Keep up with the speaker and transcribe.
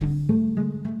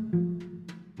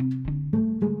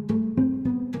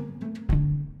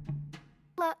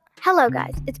Hello,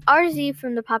 guys. It's RZ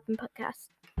from the Poppin' Podcast.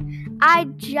 I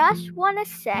just want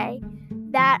to say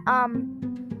that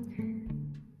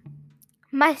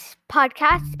my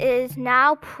podcast is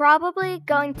now probably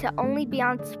going to only be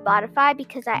on Spotify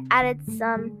because I added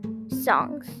some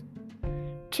songs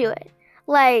to it.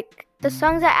 Like the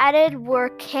songs I added were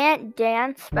 "Can't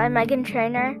Dance" by Meghan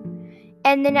Trainor,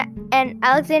 and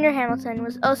Alexander Hamilton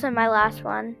was also my last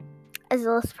one as a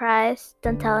little surprise.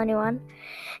 Don't tell anyone.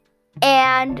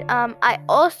 And I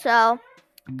also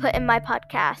put in my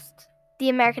podcast the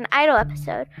American Idol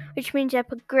episode, which means I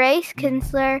put Grace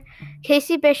Kinsler,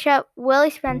 Casey Bishop, Willie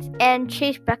Spence, and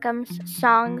Chase Beckham's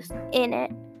songs in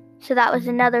it. So that was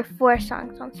another 4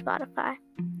 songs on Spotify.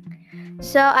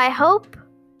 So I hope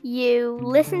you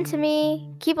listen to me,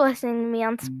 keep listening to me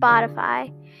on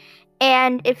Spotify.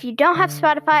 And if you don't have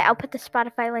Spotify, I'll put the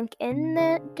Spotify link in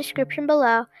the description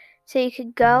below so you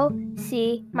could go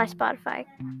see my Spotify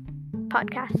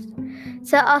podcast.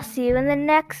 So I'll see you in the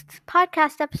next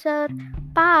podcast episode.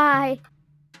 Bye.